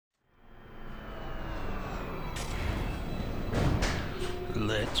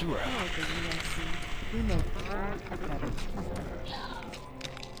Let's rock. We make art a better.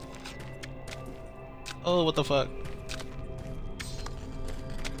 Oh, what the fuck?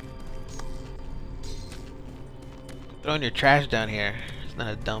 Throwing your trash down here. It's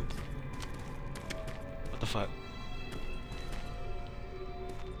not a dump. What the fuck?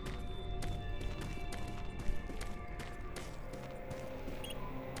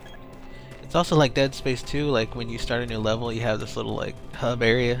 It's also like Dead Space 2, like when you start a new level, you have this little like hub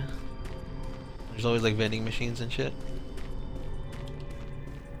area. There's always like vending machines and shit.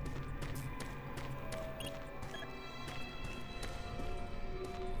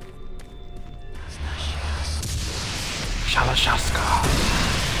 Shalashaska.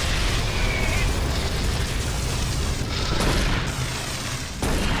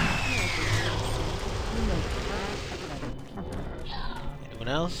 Anyone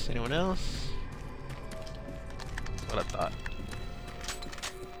else? Anyone else? What I thought.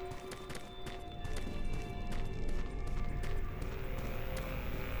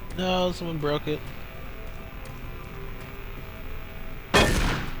 No, someone broke it.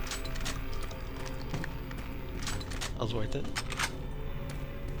 That was worth it.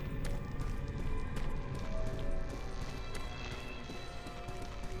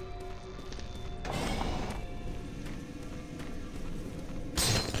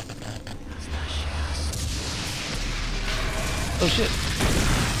 Oh shit.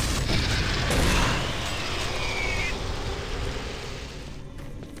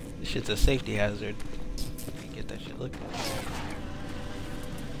 This shit's a safety hazard. Get that shit looked at.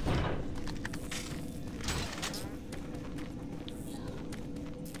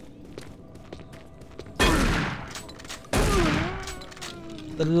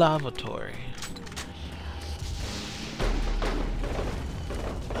 The lavatory.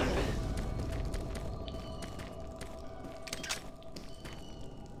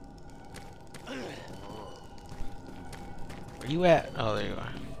 Where you at? Oh, there you are.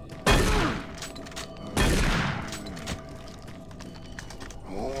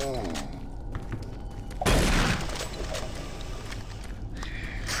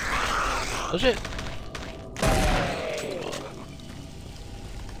 Oh shit!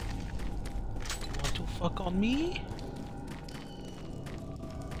 Want to fuck on me?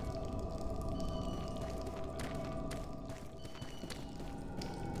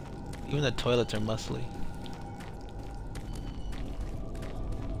 Even the toilets are muscly.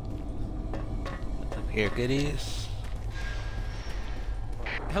 What's up here, goodies?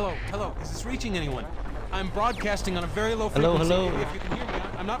 Hello, hello. Is this reaching anyone? I'm broadcasting on a very low Hello, frequency. hello. If you can hear me,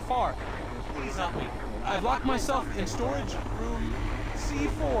 I'm not far. Please help me. I've locked myself in storage room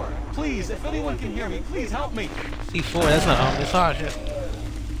C4. Please, if anyone can hear me, please help me. C4, that's not on. It's hard shit.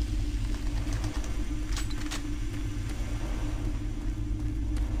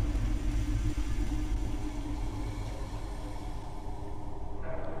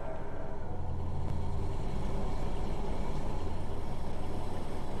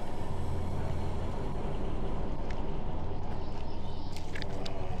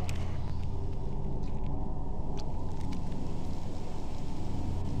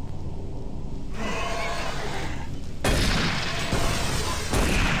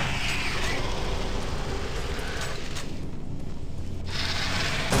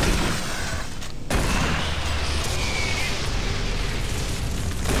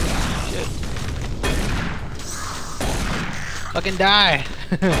 Fucking die!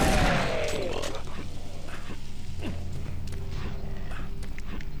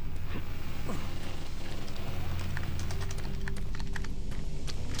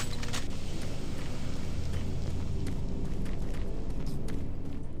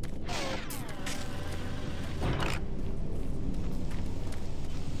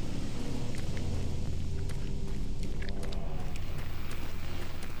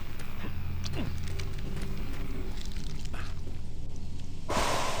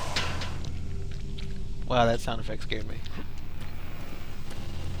 Wow, that sound effect scared me.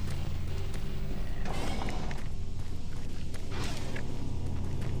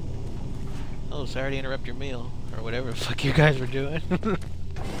 Oh, sorry to interrupt your meal, or whatever the fuck you guys were doing.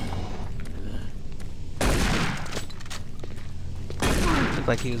 Looked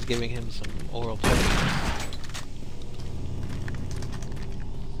like he was giving him some oral pleasure.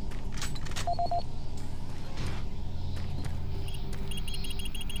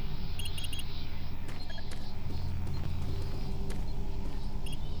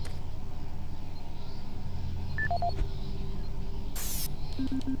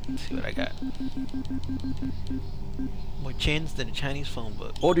 Let's see what I got. More chins than a Chinese phone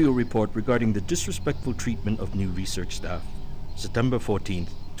book. Audio report regarding the disrespectful treatment of new research staff. September 14th,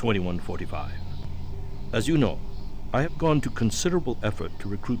 2145. As you know, I have gone to considerable effort to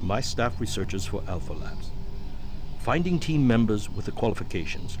recruit my staff researchers for Alpha Labs. Finding team members with the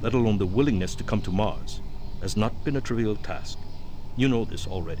qualifications, let alone the willingness to come to Mars, has not been a trivial task. You know this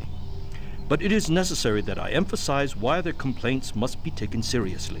already. But it is necessary that I emphasize why their complaints must be taken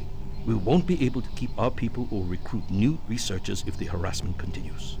seriously. We won't be able to keep our people or recruit new researchers if the harassment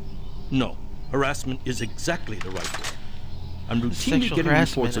continues. No, harassment is exactly the right word. I'm routinely Sexual getting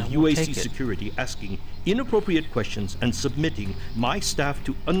harassment, reports of I won't UAC take it. security asking inappropriate questions and submitting my staff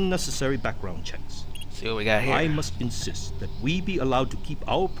to unnecessary background checks. See what we got here. I must insist that we be allowed to keep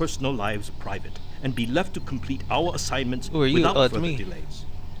our personal lives private and be left to complete our assignments Who are you? without Oh, it's further me. delays.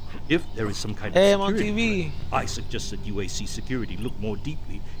 If there is some kind Hey, of I'm on security TV. threat, I suggest that UAC security look more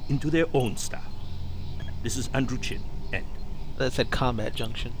deeply into their own staff. This is Andrew Chin, end. That said combat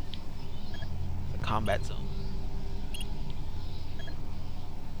junction. The combat zone.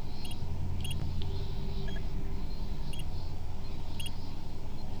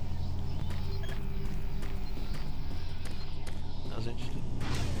 That was interesting.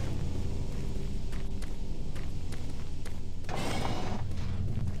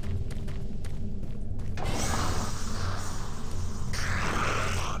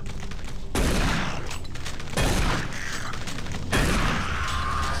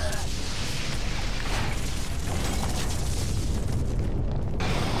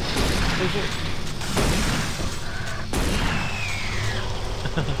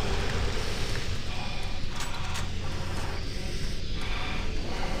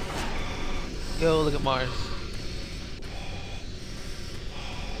 Yo, look at Mars.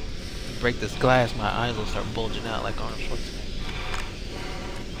 Break this glass, my eyes will start bulging out like Arnold Schwarzenegger.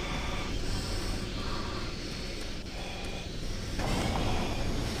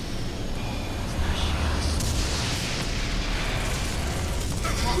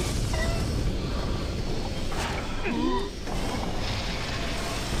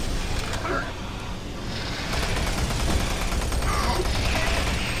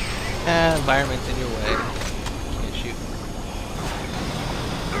 Ah, environment's in your way. Can't shoot.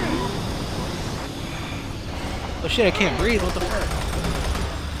 Oh shit, I can't breathe, what the fuck?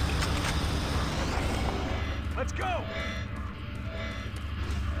 Let's go!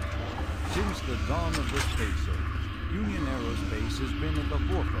 Since the dawn of the space age, Union Aerospace has been at the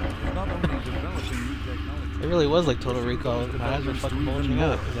forefront of not only developing new technology... It really was like Total Recall. My eyes were fucking bulging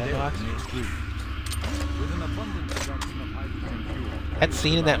out because I had no oxygen. With an abundant production of hydrogen fuel... That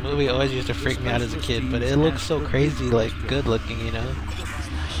scene in that movie always used to freak me out as a kid, but it looks so crazy, like, good looking, you know?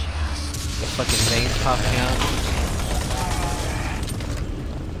 The fucking veins popping out.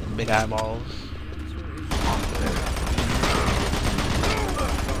 Big eyeballs.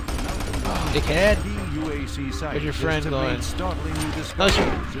 Dickhead! Where's your friend going? Startling new Oh,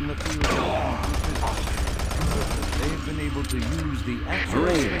 discoveries in the field of quantum physics. They've been able to use the actual...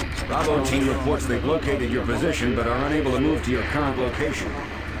 Marine, Bravo team reports they've located your position but are unable to move to your current location.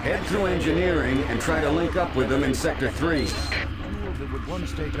 Head through engineering and try to link up with them in Sector 3. that would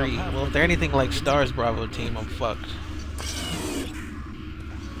once take 3. up Well, if they're anything like Star's Bravo team, I'm fucked.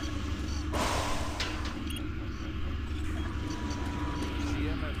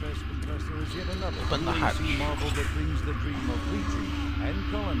 Open the hatch. marvel that brings the dream of reaching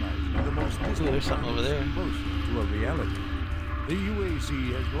and colonizing the most distant there's something over there. closer to a reality. The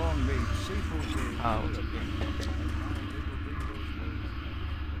UAC has long made safer ways. Oh.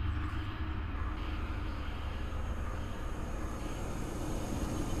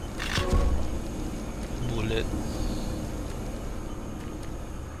 Bullets.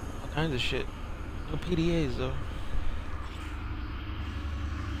 All kinds of shit. No PDAs though.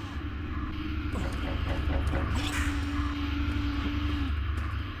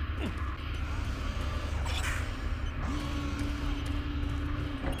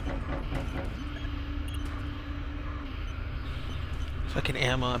 Fucking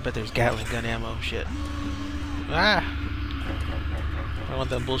ammo, I bet there's Gatling gun ammo, shit. Ah! I don't want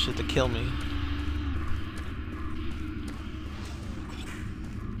that bullshit to kill me.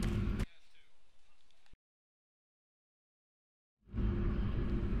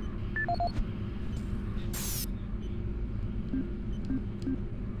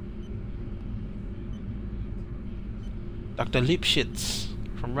 Dr. Lipschitz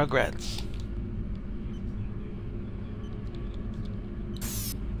from Rugrats.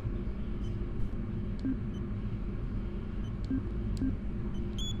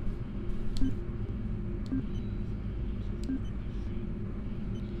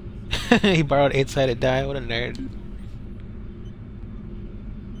 He borrowed 8-sided die, what a nerd.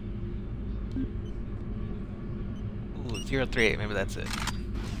 Ooh, 038, maybe that's it.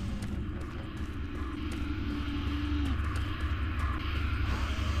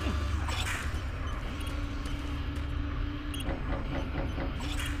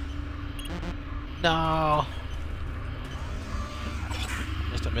 No!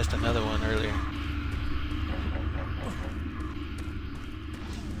 Must have missed another one earlier.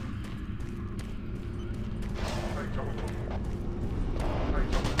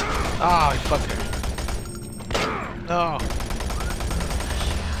 Oh, he fucked her. No!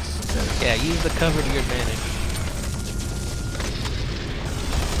 Yeah, use the cover to your advantage.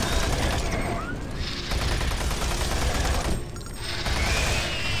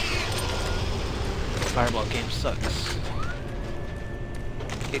 Fireball game sucks.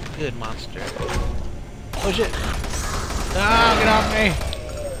 Get good, monster. Oh shit! No, get off me!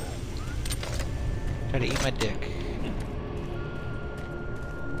 Try to eat my dick.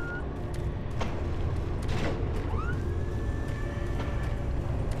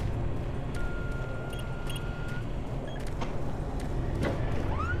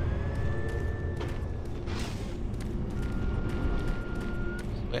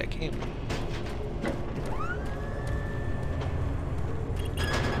 Where I came from.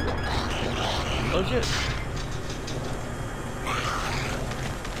 Oh shit!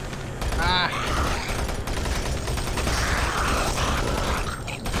 Ah!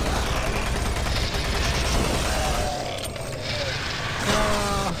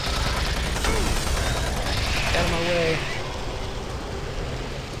 No! Get out of my way!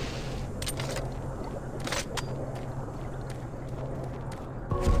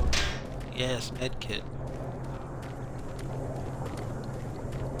 Yes, medkit.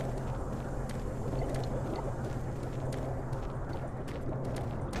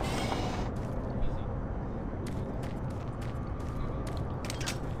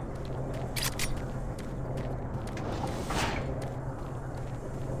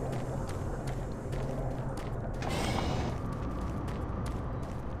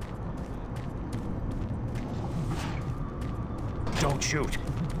 Don't shoot.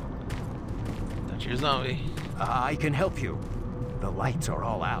 That's your zombie. I can help you. The lights are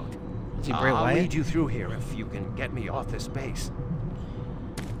all out. Is he Bray I'll Wyatt? lead you through here if you can get me off this base.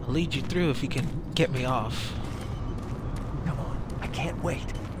 I'll lead you through if you can get me off. Come on, I can't wait.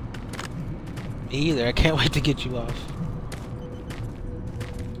 Me either. I can't wait to get you off.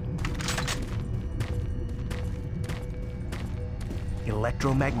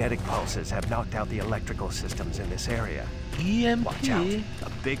 Electromagnetic pulses have knocked out the electrical systems in this area. EMP. Watch out. A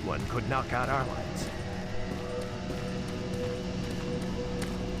big one could knock out our lights.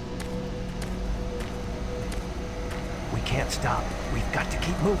 We can't stop. We've got to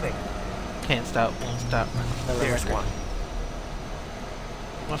keep moving. Can't stop, won't stop. There's one.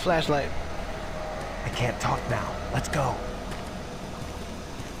 My flashlight. I can't talk now. Let's go.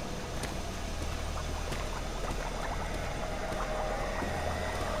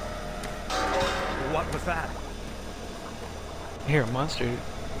 What was that? I hear a monster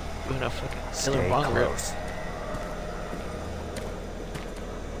doing a fucking killer Stay bong rip. close.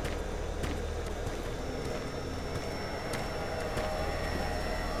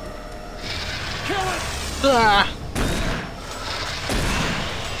 Ah!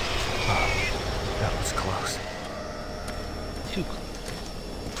 That was close. Too close.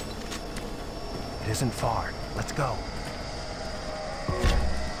 It isn't far. Let's go.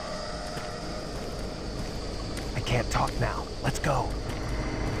 I can't talk now. Let's go.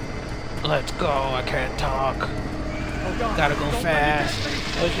 Let's go. I can't talk. Oh God. Gotta go Don't fast. let me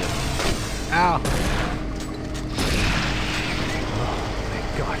get Oh shit. Ow.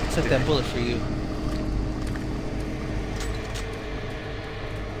 Thank God it's Took dead. that bullet for you.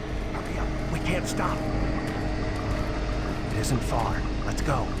 Hurry up. We can't stop. It isn't far. Let's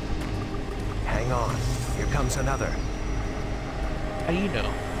go. Hang on. Here comes another. How do you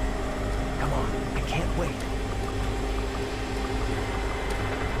know? Come on. I can't wait.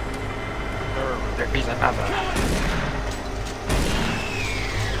 There is another.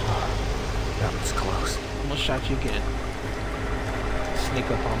 That was close. Almost shot you again. Sneak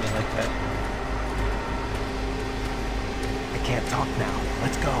up on me like that. I can't talk now.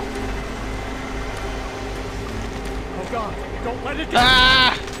 Let's go. Oh God. Don't let it get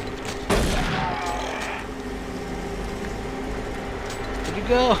Ah! Where'd you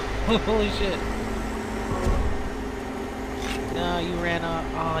go? Holy shit. No, you ran off.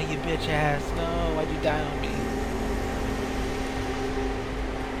 Oh, you bitch ass. No, why'd you die on me?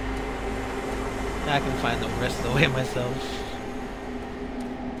 Now I can find the rest of the way myself.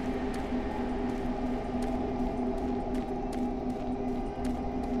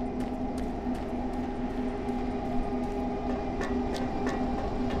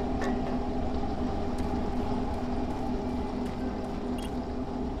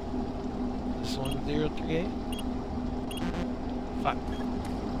 038? Fuck.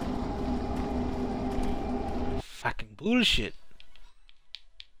 Fucking bullshit.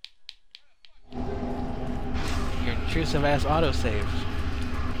 Your intrusive ass autosave.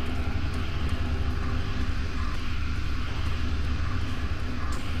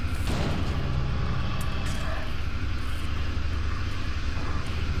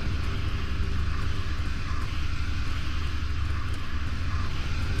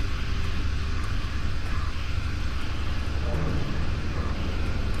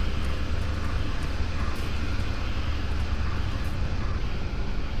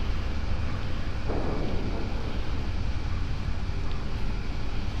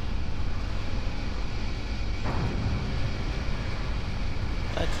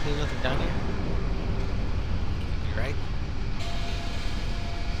 There's nothing down here. You're right.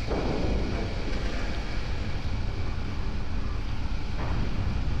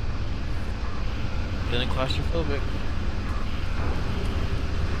 Feeling claustrophobic.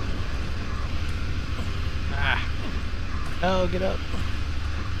 Ah. No, get up.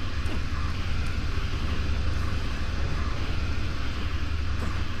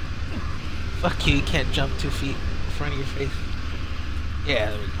 Fuck you, you can't jump 2 feet in front of your face.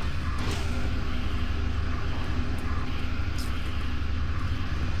 Yeah, there we go.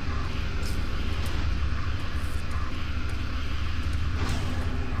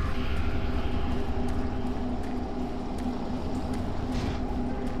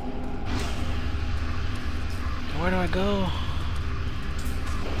 Where do I go?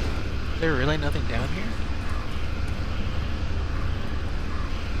 Is there really nothing down here?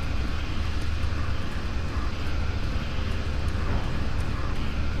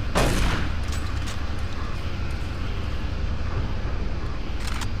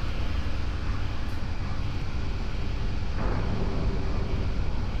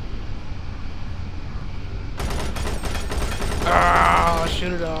 Ah,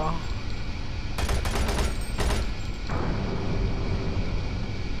 shoot it all.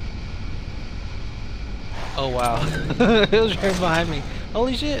 Oh wow. It was right behind me.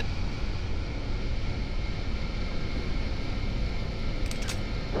 Holy shit.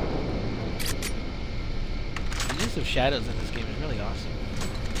 The use of shadows in this game is really awesome.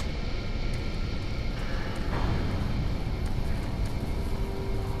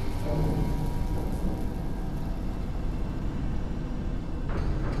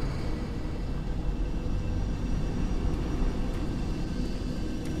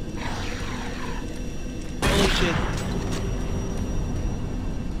 Shit.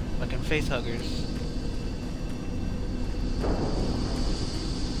 Fucking face huggers.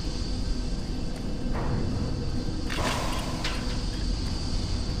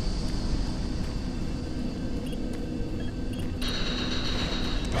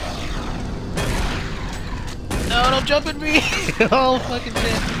 No, don't jump at me! Oh, fucking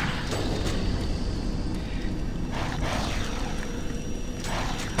shit.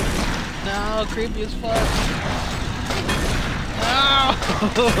 No, creepy as fuck. No!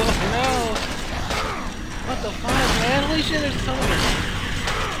 No! What the fuck, man? Holy shit, there's so many.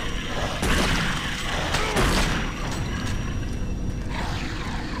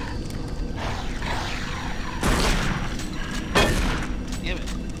 Give it.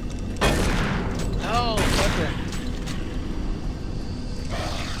 No, fucker.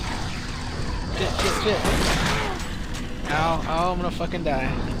 Shit. Ow, oh, I'm gonna fucking die.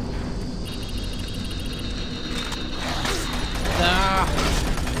 Ah.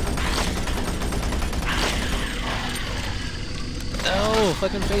 No,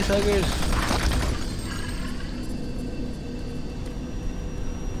 fucking face huggers.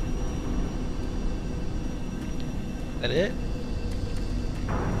 Is that it?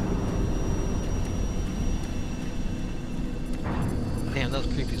 Damn, that was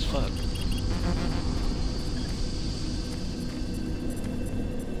creepy as fuck.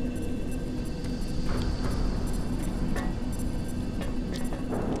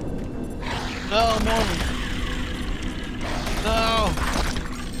 No, Mormon. No.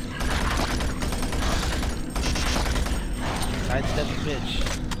 Sidestep the bitch.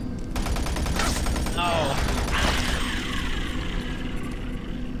 No.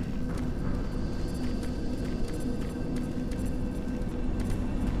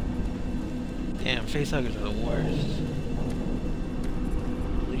 Damn, face huggers are the worst.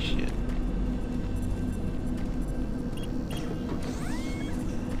 Holy shit.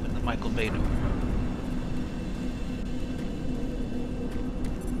 And the Michael Bay door.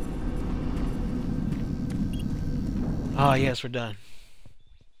 Oh yes, we're done.